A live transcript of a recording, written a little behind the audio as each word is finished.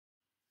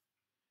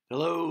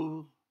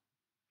Hello,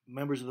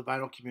 members of the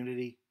vinyl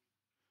community.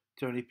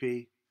 Tony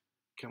P.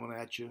 coming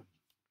at you.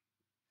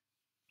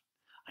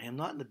 I am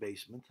not in the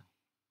basement.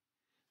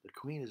 The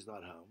Queen is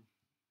not home.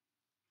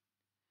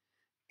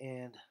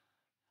 And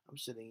I'm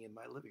sitting in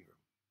my living room.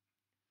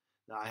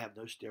 Now, I have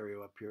no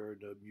stereo up here,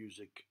 no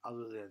music,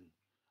 other than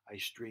I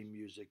stream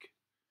music,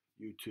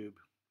 YouTube.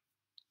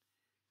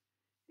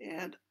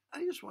 And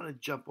I just want to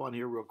jump on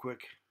here real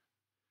quick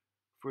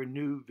for a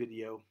new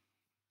video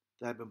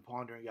that I've been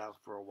pondering out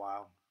for a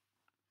while.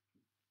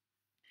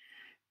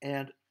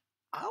 And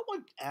I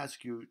want to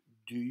ask you,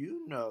 do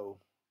you know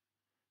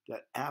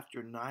that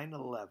after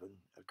 9/11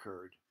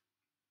 occurred,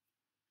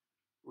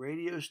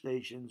 radio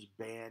stations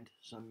banned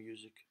some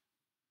music?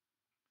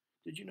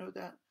 Did you know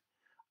that?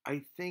 I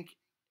think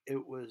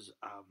it was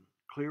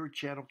Clear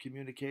Channel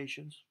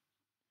Communications,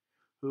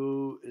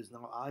 who is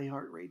now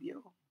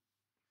iHeartRadio,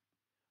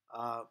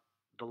 uh,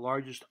 the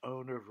largest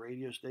owner of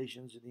radio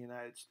stations in the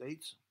United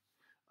States,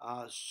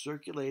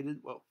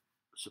 circulated, well,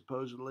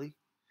 supposedly,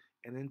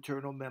 an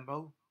internal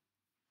memo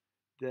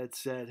that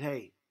said,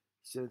 hey,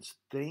 since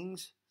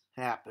things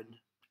happened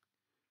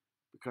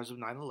because of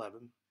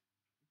 9/11,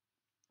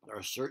 there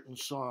are certain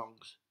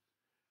songs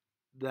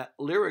that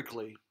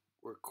lyrically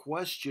were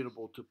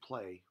questionable to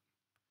play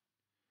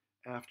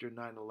after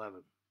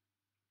 9/11.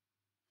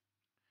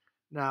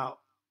 Now,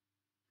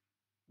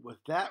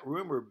 with that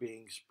rumor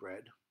being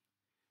spread,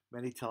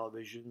 many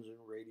televisions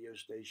and radio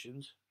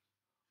stations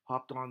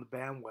hopped on the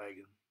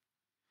bandwagon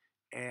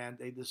and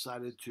they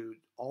decided to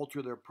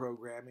alter their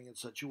programming in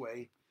such a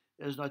way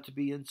as not to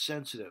be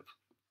insensitive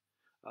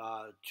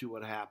to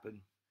what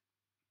happened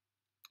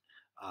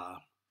uh,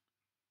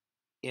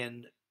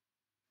 in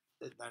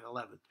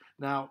 9/11.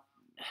 Now,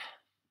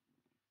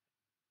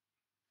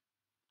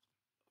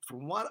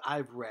 from what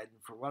I've read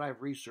and from what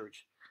I've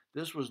researched,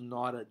 this was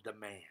not a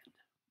demand.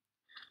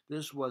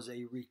 This was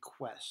a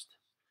request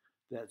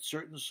that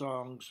certain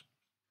songs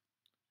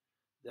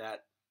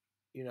that,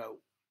 you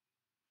know,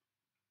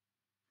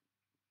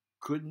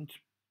 couldn't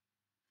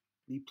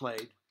be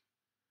played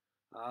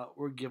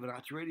were given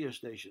out to radio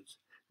stations.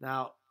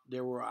 Now,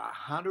 there were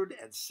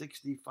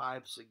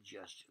 165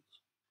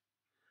 suggestions.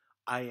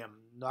 I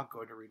am not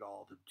going to read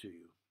all of them to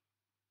you.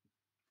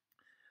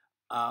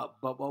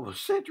 But what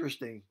was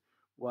interesting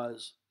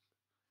was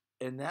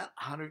in that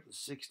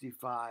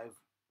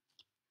 165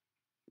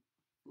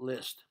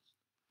 list,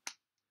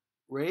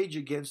 Rage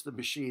Against the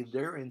Machine,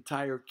 their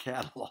entire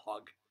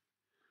catalog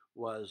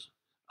was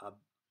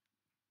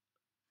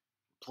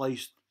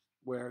placed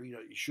where you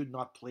should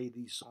not play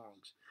these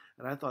songs,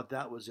 and I thought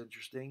that was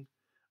interesting.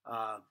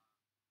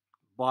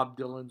 Bob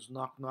Dylan's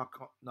 "Knock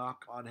Knock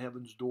Knock on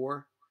Heaven's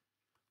Door"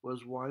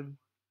 was one.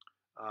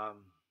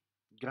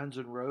 Guns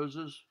N'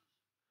 Roses,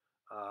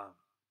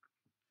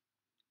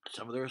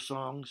 some of their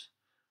songs.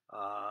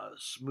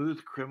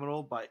 "Smooth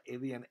Criminal" by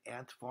Alien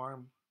Ant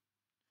Farm.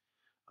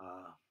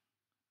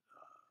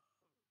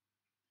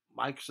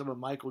 Some of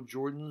Michael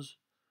Jordan's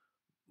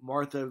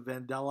Martha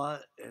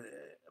Vandella,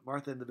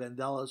 Martha and the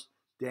Vandellas,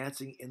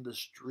 "Dancing in the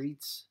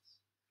Streets."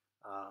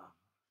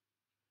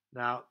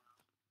 Now,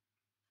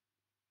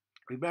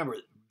 remember,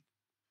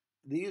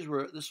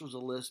 this was a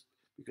list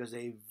because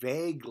they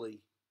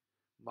vaguely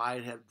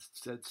might have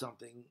said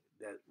something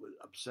that would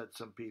upset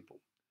some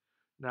people.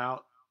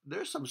 Now,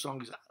 there's some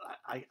songs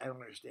I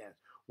don't understand.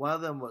 One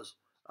of them was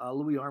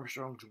Louis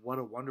Armstrong's "What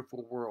a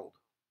Wonderful World."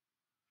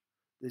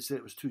 They said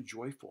it was too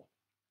joyful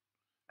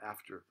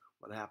after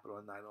what happened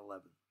on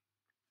 9/11.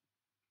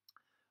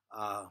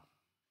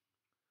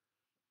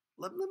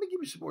 Let me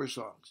give you some more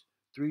songs.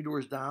 "Three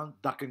Doors Down,"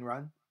 "Duck and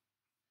Run."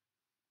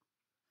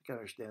 I can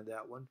understand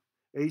that one.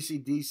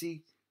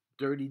 AC/DC,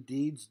 "Dirty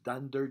Deeds,"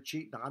 "Done Dirt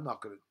Cheap." Now, I'm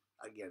not going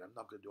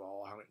to do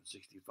all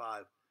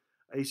 165.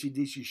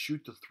 AC/DC,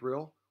 "Shoot the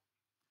Thrill."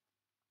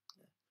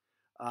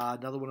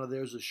 Another one of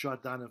theirs is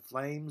 "Shot Down in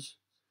Flames."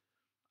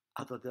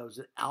 I thought that was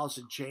it. Alice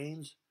in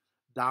Chains,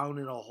 "Down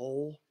in a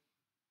Hole."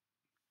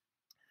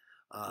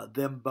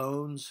 Them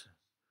Bones,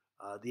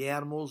 The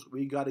Animals,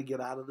 "We Got to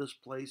Get Out of This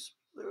Place."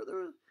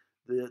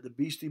 The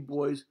Beastie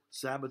Boys,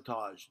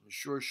 "Sabotage" and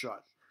 "Sure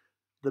Shot."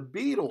 The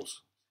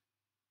Beatles,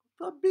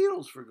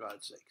 for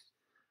God's sakes.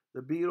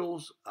 The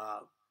Beatles,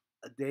 "A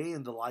Day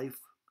in the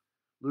Life,"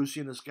 "Lucy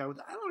in the Sky with."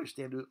 I don't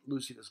understand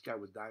 "Lucy in the Sky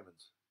with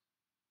Diamonds."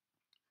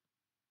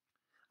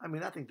 I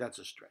mean, I think that's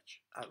a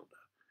stretch. I don't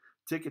know.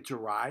 "Ticket to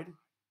Ride."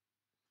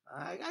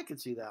 I can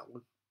see that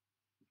one.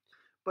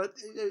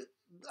 But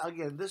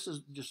again, this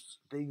is just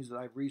things that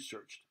I've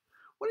researched.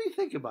 What do you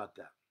think about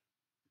that?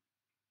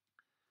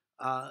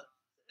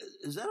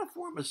 Is that a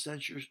form of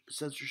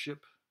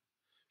censorship?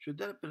 Should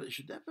that have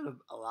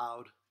been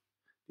allowed?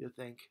 Do you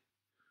think?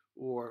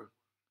 Or,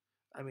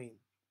 I mean,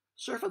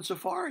 "Surf and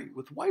Safari"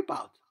 with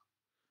 "Wipeout."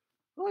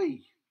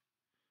 Oy.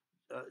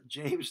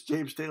 James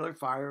Taylor,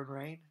 "Fire and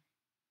Rain."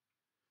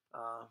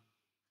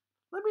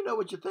 Let me know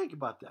what you think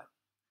about that.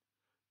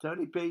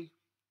 Tony P.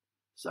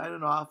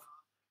 signing off.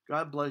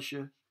 God bless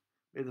you.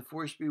 May the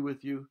force be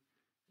with you.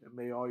 And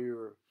may all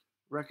your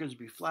records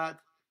be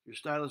flat, your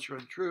stylus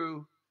run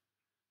true,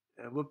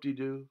 and and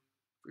whoop-de-doo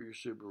for your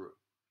Subaru.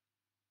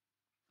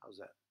 How's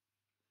that?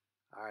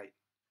 All right.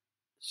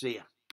 See ya.